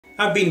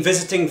I've been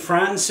visiting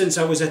France since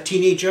I was a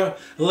teenager,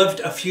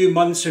 lived a few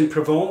months in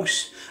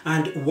Provence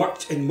and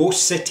worked in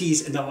most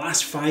cities in the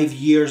last 5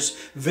 years,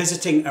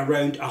 visiting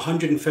around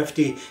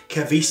 150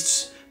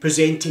 cavistes,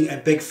 presenting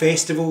at big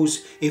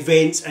festivals,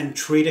 events and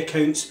trade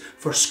accounts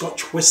for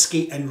Scotch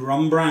whisky and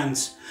rum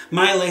brands.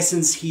 My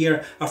lessons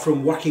here are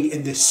from working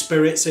in the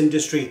spirits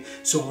industry,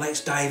 so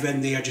let's dive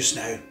in there just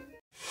now.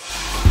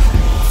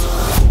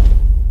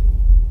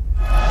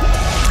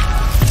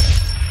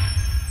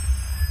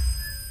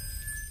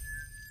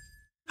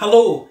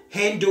 Hello,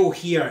 Hendo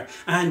here,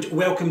 and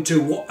welcome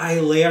to what I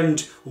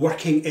learned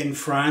working in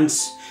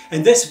France.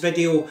 In this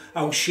video,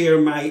 I'll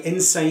share my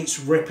insights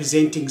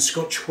representing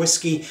Scotch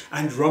whisky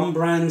and rum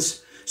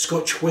brands.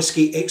 Scotch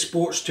whisky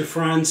exports to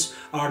France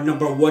are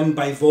 #1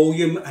 by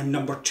volume and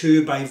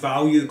 #2 by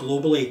value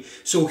globally,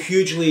 so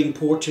hugely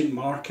important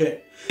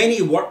market. Many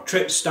work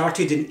trips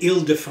started in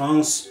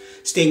Ile-de-France,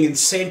 staying in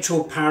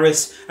central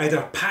Paris,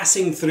 either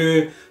passing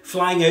through,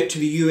 flying out to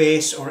the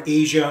US or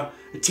Asia,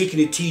 taking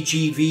a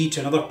TGV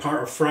to another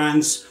part of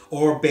France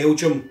or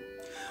Belgium.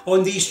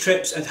 On these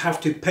trips I'd have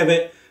to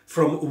pivot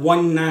from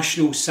one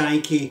national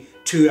psyche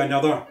to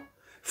another,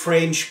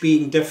 French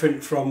being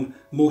different from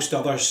most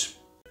others.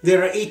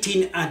 There are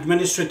 18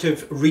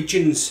 administrative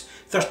regions,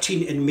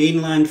 13 in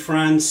mainland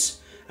France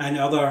and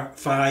other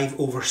 5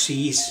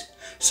 overseas,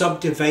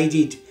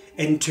 subdivided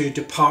into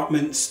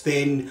departments,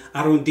 then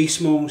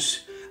arrondissements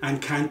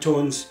and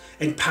cantons.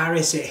 In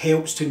Paris it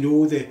helps to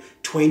know the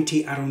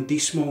 20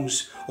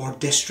 arrondissements or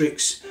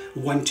districts,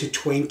 1 to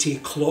 20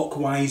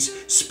 clockwise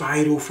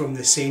spiral from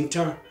the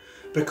centre,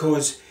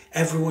 because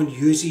everyone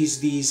uses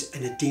these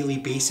on a daily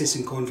basis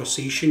in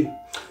conversation.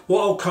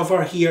 What I'll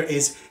cover here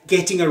is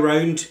getting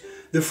around,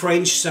 the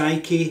French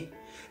psyche,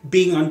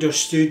 being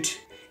understood,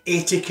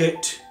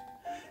 etiquette,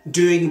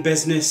 doing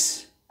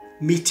business,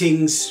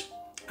 meetings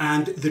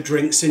and the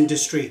drinks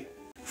industry.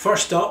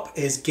 First up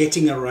is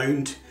getting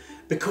around.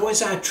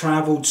 Because I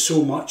travelled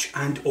so much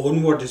and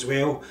onward as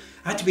well,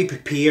 I had to be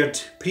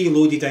prepared,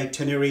 preloaded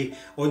itinerary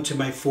onto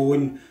my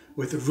phone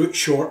with route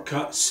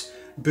shortcuts,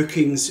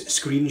 bookings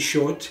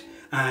screenshot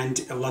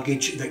and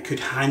luggage that could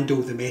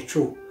handle the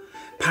metro.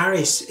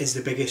 Paris is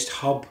the biggest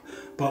hub,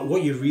 but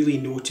what you really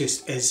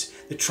notice is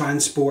the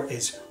transport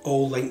is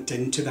all linked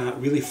into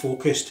that, really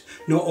focused,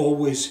 not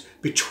always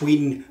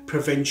between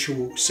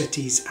provincial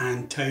cities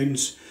and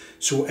towns.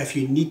 So if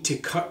you need to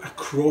cut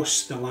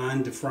across the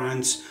land of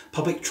France,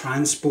 public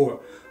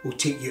transport will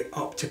take you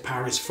up to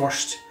Paris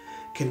first.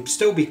 Can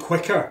still be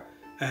quicker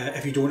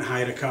if you don't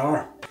hire a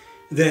car.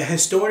 The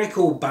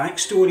historical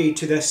backstory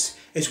to this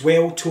is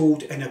well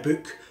told in a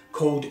book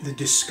called The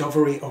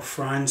Discovery of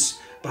France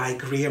by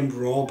Graham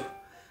Robb.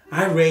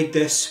 I read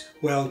this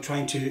while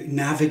trying to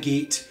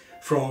navigate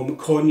from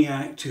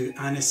Cognac to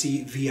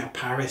Annecy via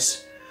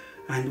Paris.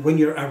 And when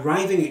you're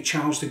arriving at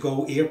Charles de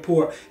Gaulle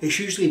Airport, it's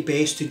usually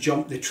best to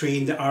jump the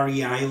train, the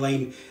REI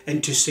line,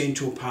 into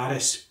central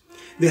Paris.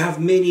 They have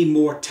many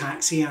more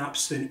taxi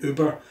apps than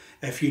Uber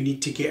if you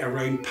need to get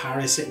around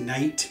Paris at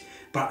night.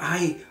 But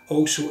I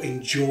also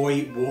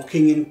enjoy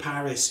walking in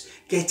Paris,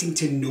 getting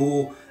to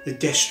know the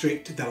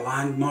district, the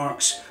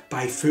landmarks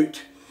by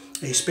foot,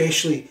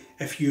 especially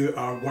if you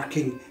are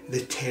working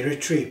the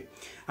territory.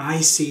 I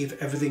save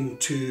everything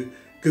to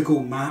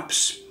Google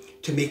Maps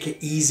to make it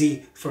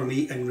easy for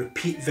me in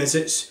repeat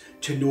visits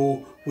to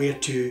know where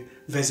to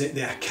visit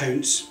the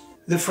accounts.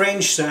 The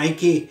French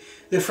psyche.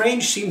 The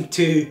French seem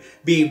to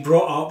be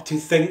brought up to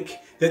think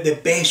that the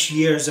best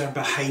years are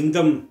behind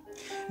them.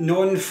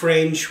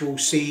 Non-French will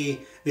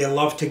say they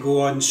love to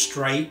go on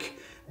strike,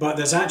 but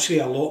there's actually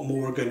a lot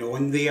more going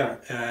on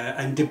there.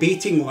 And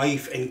debating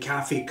life in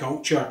cafe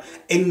culture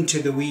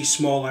into the wee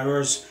small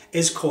hours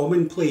is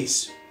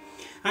commonplace.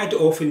 I'd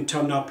often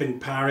turn up in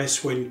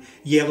Paris when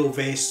yellow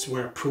vests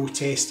were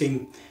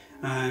protesting,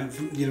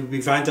 we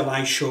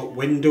vandalised shop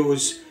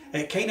windows.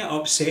 It kind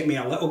of upset me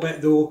a little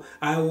bit though.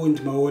 I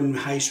owned my own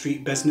high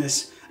street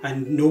business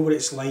and know what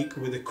it's like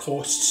with the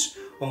costs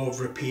of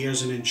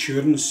repairs and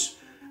insurance.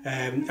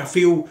 I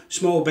feel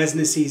small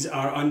businesses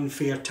are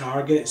unfair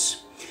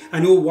targets. I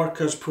know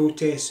workers'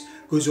 protest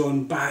goes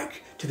on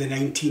back to the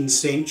 19th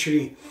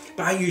century,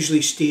 but I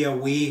usually stay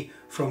away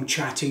from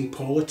chatting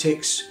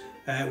politics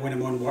when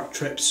I'm on work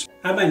trips.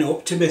 I'm an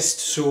optimist,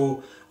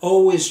 so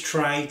always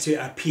try to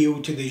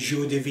appeal to the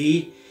joie de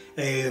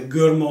vivre,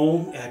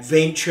 gourmand,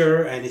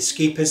 adventure and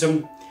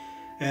escapism.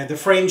 The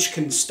French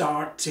can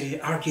start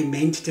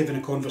argumentative in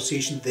a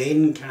conversation,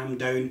 then calm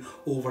down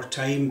over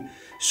time.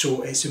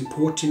 So it's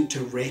important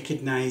to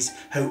recognise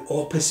how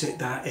opposite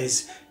that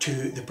is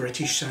to the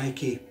British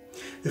psyche.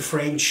 The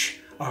French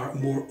are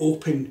more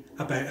open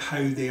about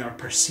how they are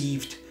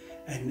perceived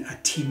in a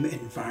team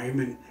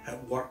environment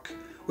at work,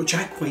 which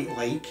I quite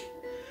like.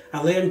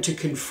 I learned to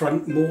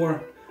confront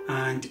more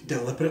and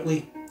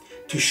deliberately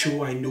to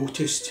show I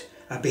noticed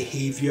a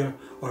behaviour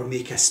or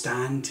make a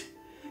stand.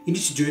 You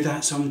need to do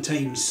that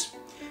sometimes.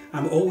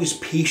 I'm always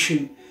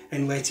patient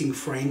in letting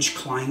French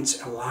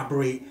clients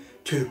elaborate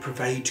to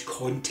provide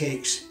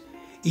context,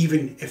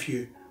 even if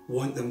you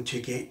want them to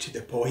get to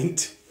the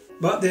point.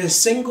 But the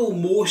single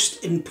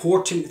most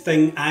important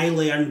thing I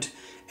learned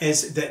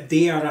is that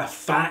they are a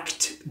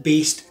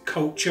fact-based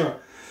culture.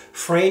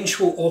 French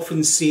will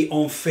often say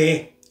en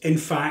fait, in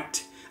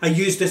fact. I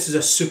use this as a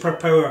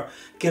superpower,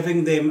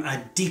 giving them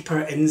a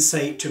deeper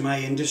insight to my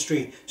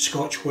industry,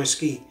 Scotch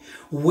whisky,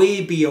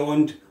 way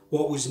beyond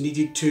what was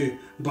needed to,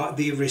 but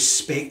they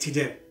respected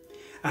it.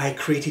 I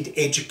created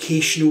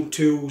educational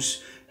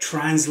tools,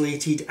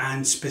 translated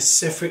and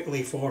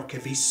specifically for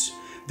Cavistes.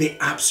 They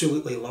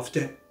absolutely loved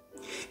it.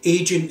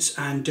 Agents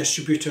and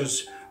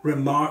distributors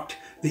remarked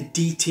the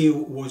detail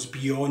was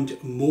beyond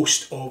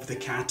most of the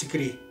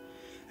category.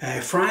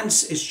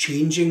 France is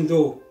changing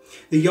though.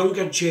 The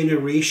younger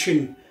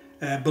generation,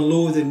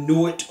 below the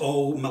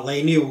know-it-all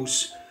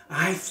millennials,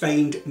 I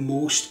find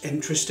most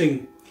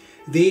interesting.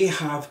 They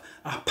have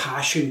a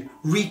passion,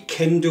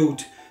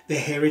 rekindled the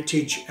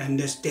heritage, and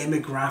this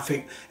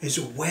demographic is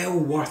well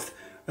worth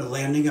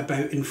learning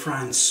about in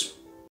France.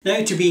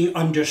 Now to being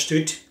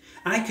understood,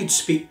 I could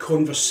speak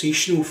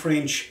conversational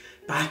French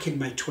back in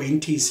my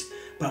 20s,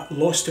 but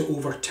lost it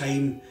over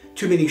time,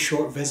 too many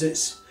short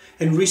visits.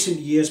 In recent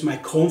years my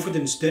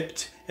confidence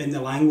dipped in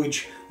the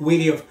language,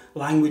 wary of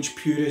language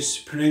purists,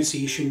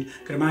 pronunciation,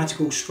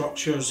 grammatical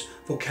structures,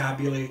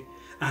 vocabulary,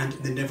 and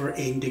the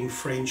never-ending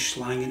French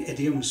slang and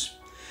idioms.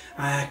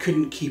 I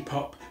couldn't keep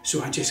up,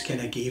 so I just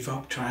kind of gave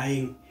up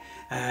trying.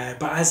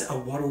 But as a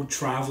world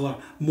traveller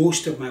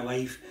most of my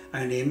life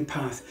and an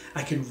empath,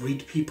 I can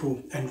read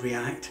people and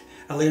react.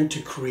 I learned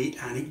to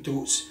create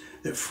anecdotes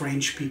that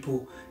French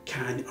people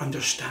can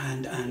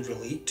understand and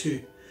relate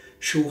to,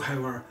 show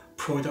how our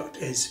product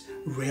is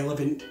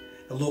relevant,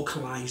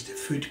 localised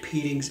food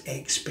pairings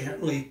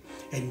expertly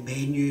in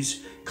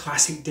menus,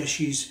 classic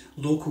dishes,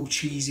 local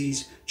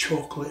cheeses,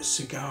 chocolates,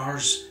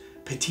 cigars,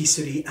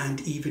 patisserie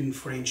and even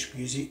French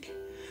music.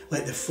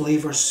 Let the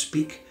flavours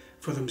speak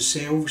for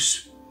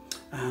themselves,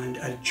 and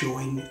I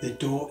join the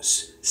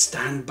dots,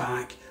 stand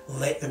back,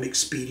 let them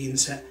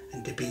experience it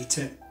and debate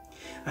it.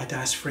 I'd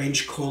ask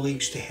French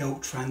colleagues to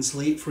help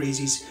translate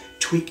phrases,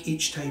 tweak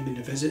each time in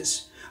the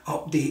visits,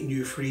 update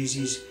new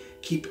phrases,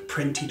 keep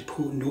printed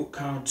note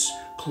cards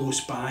close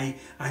by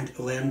and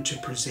learn to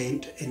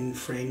present in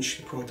French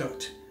the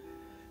product.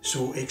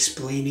 So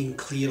explaining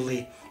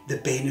clearly the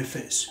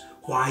benefits,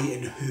 why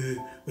and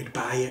who would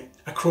buy it.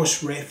 I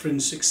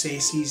cross-reference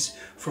successes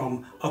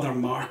from other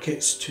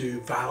markets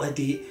to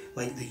validate,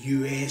 like the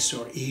US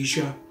or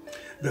Asia.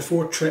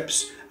 Before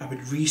trips, I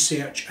would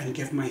research and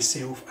give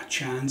myself a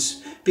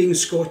chance. Being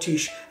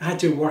Scottish, I had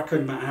to work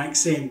on my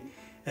accent.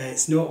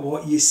 It's not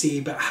what you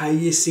say, but how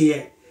you say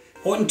it.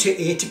 On to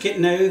etiquette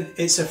now.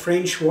 It's a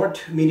French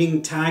word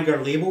meaning tag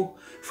or label.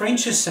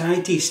 French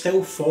society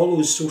still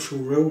follows social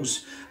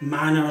rules,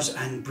 manners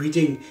and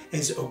breeding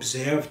is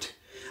observed.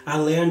 I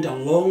learned a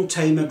long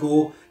time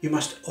ago you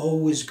must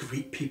always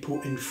greet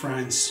people in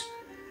France.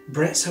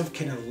 Brits have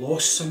kind of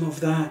lost some of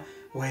that.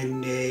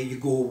 When you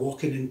go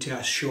walking into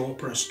a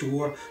shop or a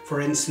store, for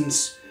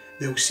instance,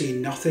 they'll say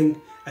nothing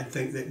and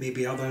think that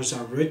maybe others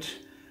are rude,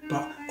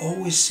 but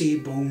always say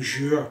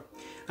bonjour.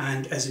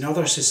 And as in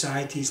other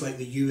societies like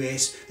the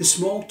US, the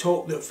small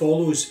talk that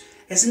follows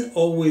isn't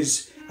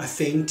always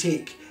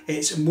authentic.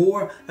 It's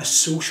more a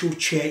social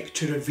check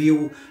to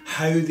reveal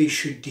how they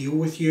should deal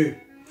with you.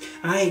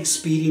 I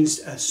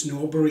experienced a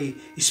snobbery,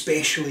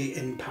 especially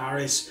in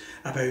Paris,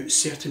 about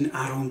certain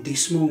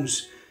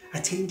arrondissements. I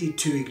tended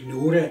to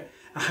ignore it.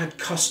 I had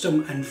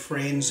custom and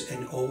friends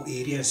in all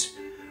areas.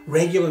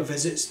 Regular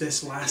visits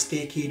this last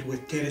decade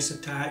with terrorist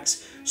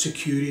attacks,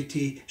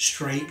 security,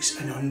 strikes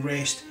and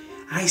unrest.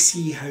 I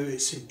see how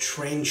it's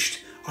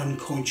entrenched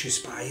unconscious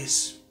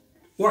bias.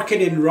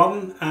 Working in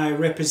rum, I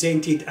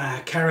represented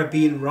a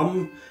Caribbean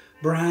rum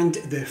brand.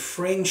 The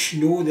French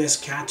know this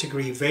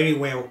category very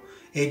well,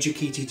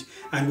 educated,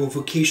 and will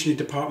vocational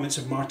departments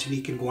of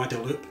Martinique and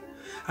Guadeloupe.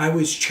 I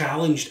was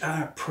challenged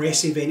at a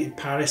press event in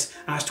Paris,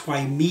 asked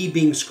why me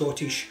being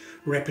Scottish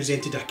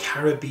represented a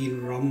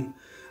Caribbean rum,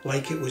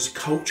 like it was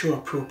cultural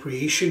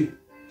appropriation.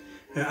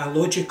 I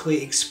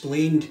logically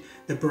explained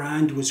the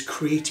brand was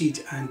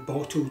created and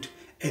bottled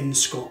in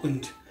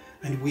Scotland,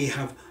 and we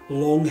have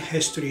long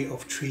history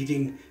of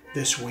trading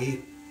this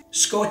way.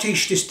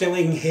 Scottish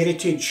distilling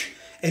heritage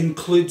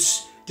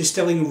includes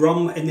distilling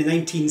rum in the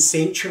 19th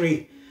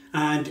century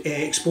and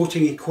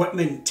exporting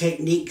equipment,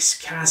 techniques,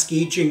 cask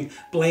aging,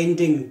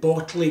 blending,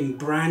 bottling,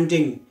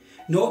 branding,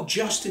 not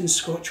just in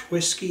Scotch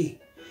whisky.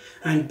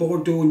 And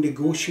Bordeaux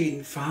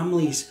negotiating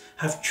families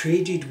have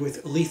traded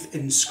with Leith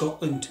in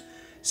Scotland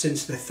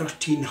since the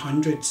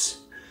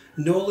 1300s.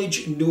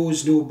 Knowledge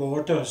knows no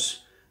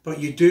borders, but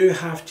you do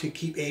have to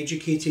keep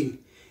educating.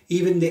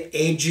 Even the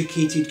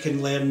educated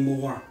can learn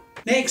more.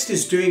 Next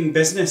is doing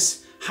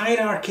business.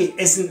 Hierarchy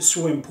isn't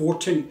so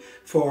important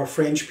for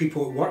French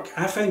people at work.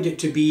 I found it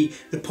to be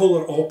the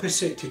polar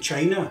opposite to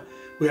China,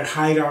 where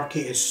hierarchy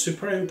is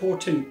super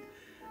important.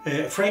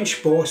 A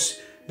French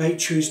boss might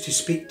choose to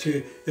speak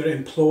to their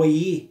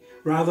employee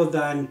rather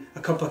than a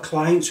couple of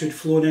clients who had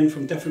flown in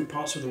from different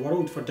parts of the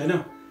world for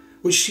dinner,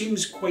 which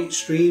seems quite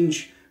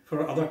strange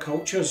for other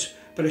cultures,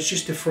 but it's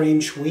just the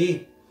French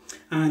way.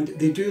 and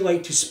they do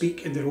like to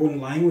speak in their own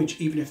language,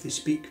 even if they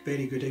speak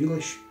very good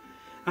English.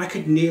 I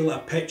could nail a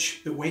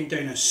pitch that went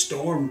down a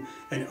storm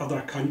in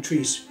other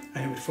countries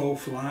and it would fall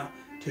flat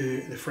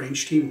to the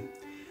French team.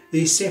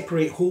 They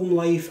separate home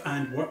life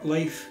and work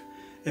life,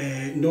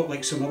 not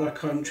like some other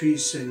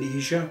countries in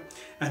Asia,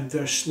 and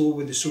they're slow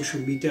with the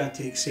social media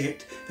to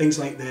accept things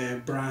like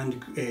the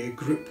brand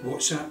group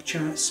WhatsApp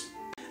chats.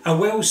 I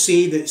will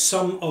say that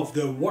some of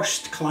the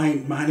worst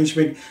client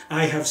management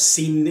I have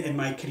seen in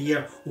my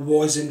career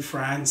was in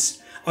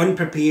France.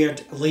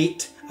 Unprepared,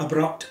 late,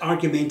 abrupt,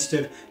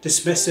 argumentative,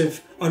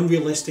 dismissive,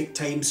 unrealistic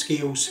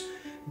timescales.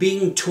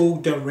 Being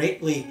told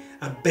directly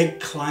a big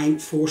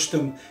client forced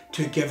them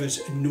to give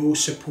us no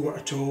support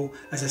at all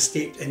as I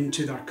stepped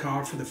into their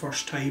car for the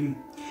first time.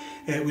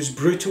 It was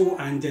brutal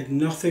and did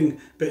nothing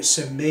but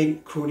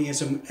cement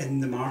cronyism in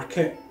the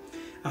market.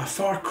 A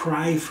far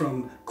cry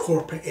from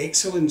corporate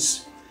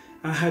excellence.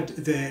 I had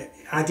the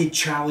added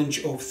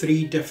challenge of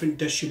 3 different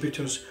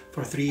distributors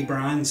for 3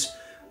 brands,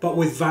 but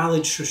with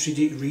valid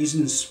strategic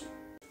reasons.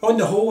 On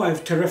the whole, I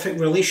have terrific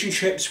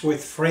relationships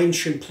with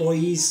French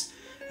employees,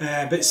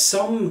 but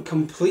some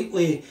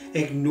completely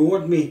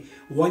ignored me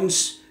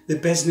once the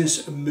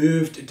business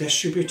moved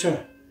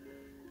distributor.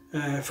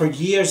 For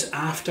years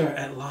after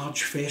at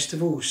large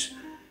festivals,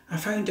 I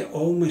found it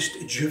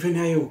almost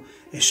juvenile,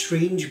 a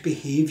strange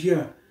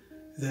behaviour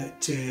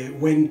that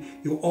when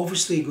you're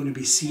obviously going to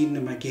be seeing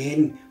them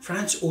again.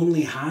 France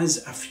only has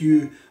a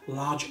few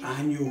large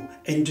annual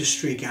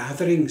industry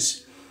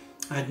gatherings.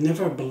 I'd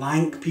never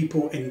blank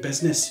people in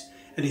business,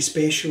 and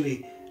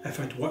especially if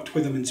I'd worked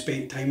with them and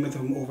spent time with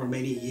them over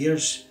many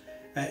years.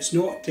 It's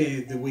not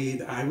the way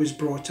that I was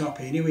brought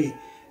up anyway.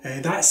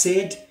 That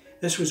said,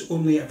 this was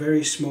only a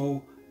very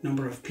small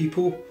number of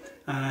people,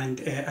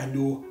 and I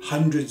know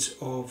hundreds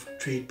of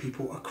trade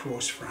people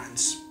across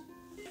France.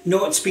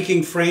 Not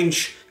speaking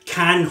French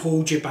can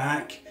hold you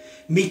back.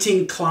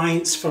 Meeting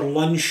clients for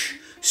lunch,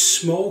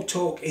 small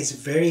talk is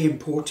very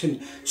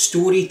important.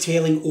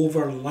 Storytelling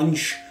over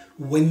lunch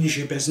wins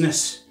you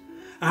business.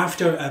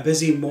 After a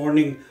busy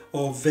morning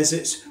of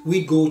visits,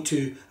 we go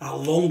to a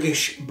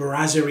longish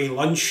brasserie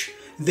lunch,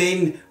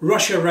 then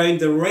rush around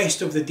the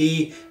rest of the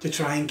day to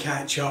try and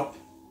catch up.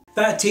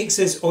 That takes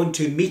us on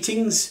to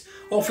meetings,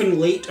 often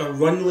late or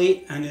run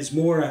late, and is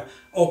more an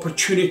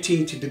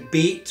opportunity to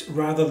debate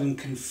rather than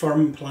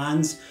confirm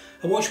plans.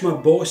 I watch my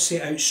boss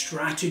set out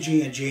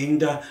strategy,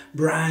 agenda,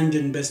 brand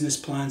and business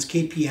plans,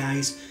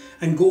 KPIs,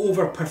 and go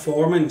over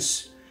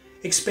performance,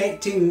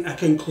 expecting a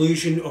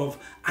conclusion of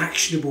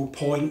actionable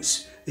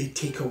points they'd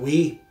take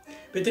away.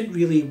 But it didn't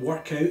really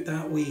work out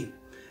that way,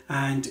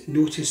 and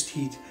noticed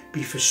he'd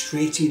be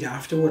frustrated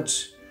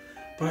afterwards.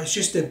 But it's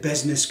just a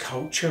business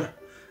culture,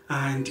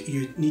 and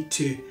you need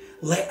to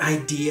let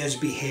ideas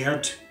be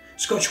heard.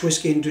 Scotch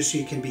whisky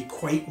industry can be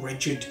quite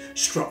rigid,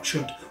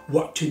 structured,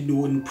 work to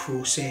known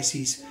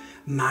processes.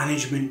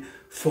 Management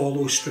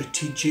follows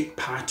strategic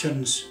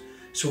patterns,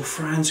 so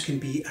France can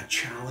be a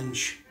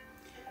challenge.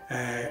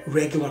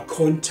 Regular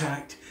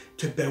contact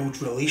to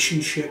build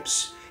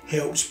relationships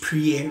helps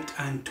preempt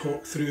and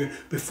talk through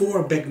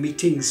before big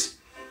meetings.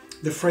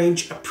 The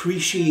French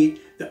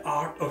appreciate the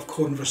art of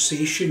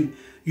conversation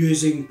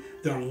using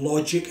their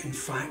logic and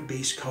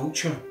fact-based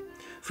culture.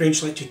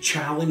 French like to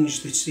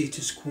challenge the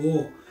status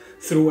quo,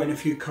 throw in a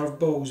few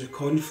curveballs of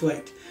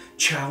conflict,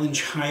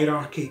 challenge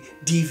hierarchy,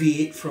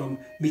 deviate from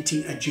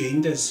meeting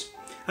agendas.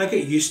 I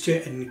got used to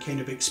it and kind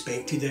of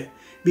expected it.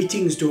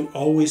 Meetings don't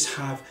always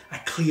have a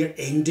clear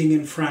ending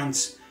in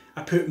France.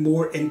 I put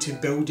more into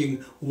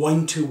building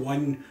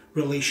one-to-one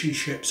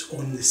relationships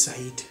on the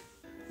side.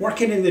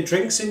 Working in the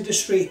drinks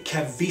industry,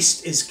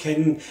 Cavistes is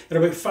king.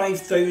 There are about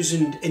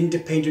 5,000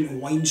 independent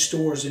wine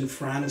stores in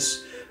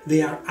France.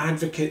 They are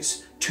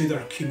advocates to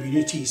their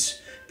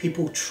communities.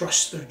 People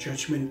trust their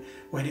judgment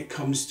when it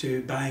comes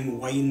to buying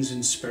wines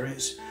and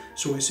spirits,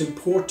 so it's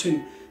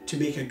important to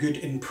make a good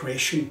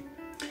impression.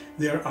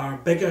 There are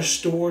bigger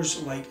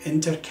stores like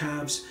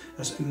Intercabs,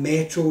 there's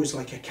metros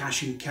like a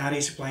cash and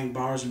carry supplying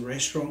bars and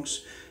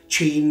restaurants,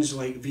 chains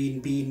like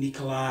V&B,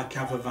 Nicolas,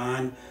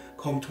 Cavavan,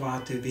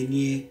 Comptoir de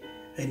Vigny.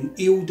 In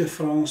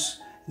Ile-de-France,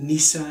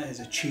 Nissa is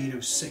a chain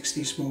of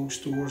 60 small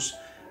stores.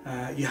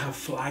 You have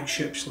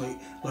flagships like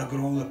La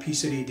Grande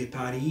Épicerie de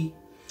Paris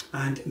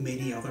and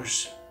many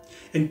others.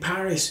 In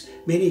Paris,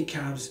 many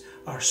cabs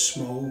are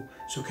small,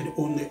 so can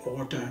only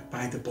order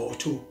by the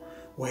bottle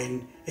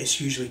when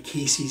it's usually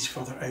cases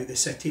further out the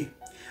city.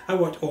 I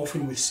worked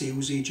often with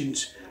sales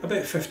agents,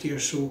 about 50 or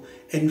so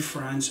in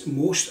France.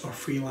 Most are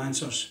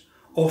freelancers,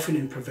 often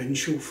in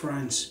provincial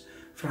France,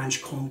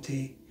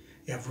 Franche-Comté,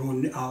 you have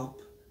Rhône-Alpes,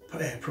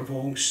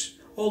 Provence,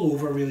 all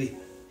over really.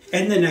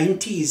 In the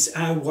 90s,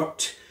 I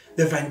worked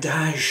the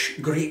Vendage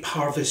grape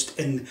harvest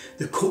in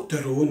the Côte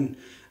d'Or,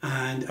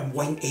 and I'm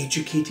wine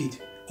educated.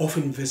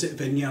 Often visit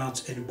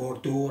vineyards in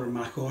Bordeaux or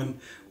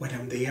Macon when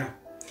I'm there.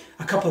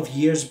 A couple of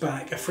years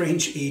back, a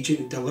French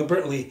agent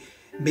deliberately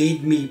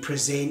made me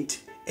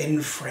present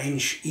in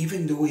French,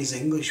 even though his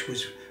English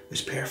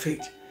was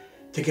perfect,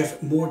 to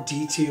give more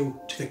detail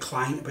to the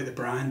client about the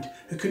brand,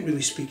 who couldn't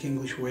really speak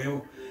English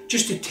well.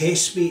 just to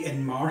test me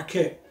in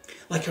market.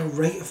 Like a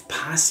rite of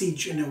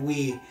passage in a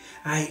way.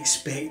 I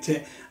expect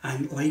it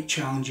and like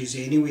challenges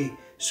anyway,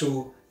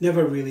 so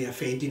never really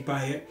offended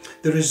by it.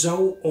 The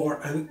result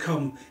or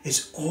outcome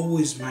is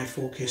always my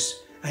focus.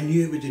 I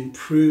knew it would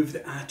improve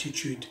the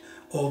attitude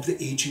of the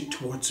agent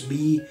towards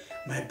me,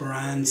 my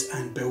brands,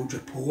 and build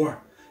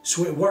rapport.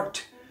 So it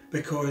worked,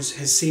 because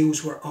his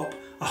sales were up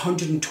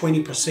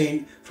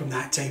 120% from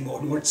that time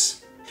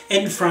onwards.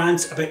 In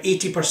France, about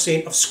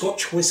 80% of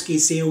Scotch whisky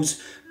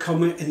sales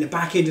come in the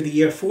back end of the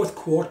year, fourth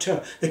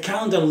quarter. The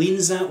calendar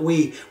leans that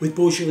way, with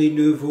Beaujolais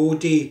Nouveau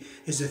Day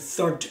is the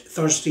third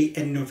Thursday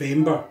in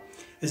November.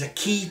 Is a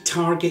key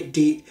target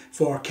date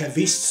for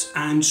Cavistes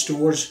and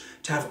stores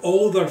to have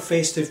all their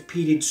festive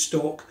period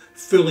stock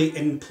fully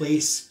in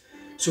place.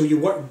 So you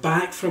work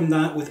back from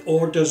that with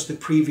orders the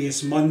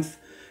previous month,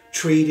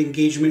 trade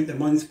engagement the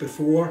month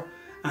before,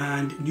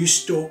 and new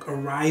stock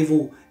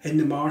arrival in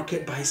the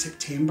market by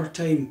September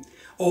time.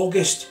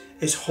 August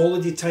is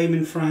holiday time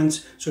in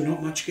France, so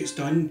not much gets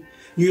done.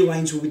 New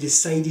lines will be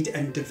decided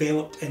and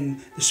developed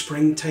in the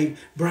springtime.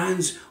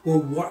 Brands will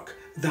work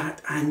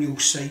that annual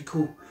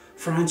cycle.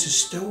 France is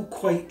still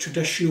quite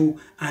traditional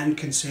and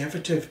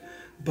conservative,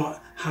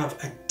 but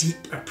have a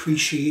deep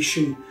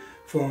appreciation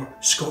for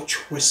Scotch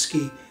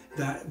whisky,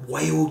 that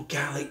wild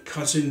Gallic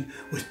cousin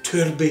with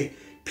Turbie,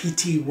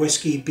 peaty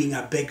whisky being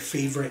a big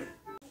favourite.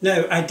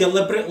 Now, I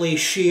deliberately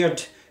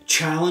shared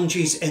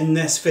challenges in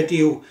this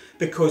video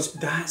because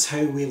that's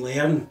how we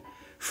learn.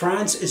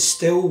 France is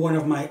still one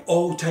of my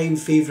all-time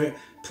favourite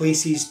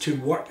places to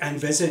work and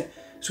visit.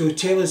 So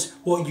tell us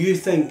what you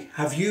think.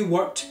 Have you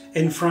worked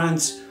in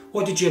France?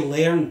 What did you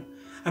learn?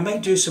 I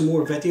might do some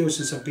more videos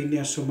since I've been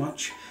there so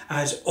much.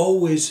 As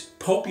always,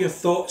 pop your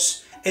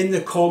thoughts in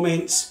the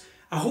comments.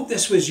 I hope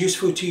this was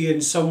useful to you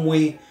in some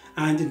way.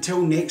 And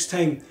until next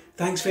time,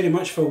 thanks very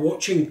much for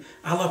watching.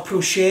 À la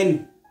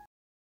prochaine.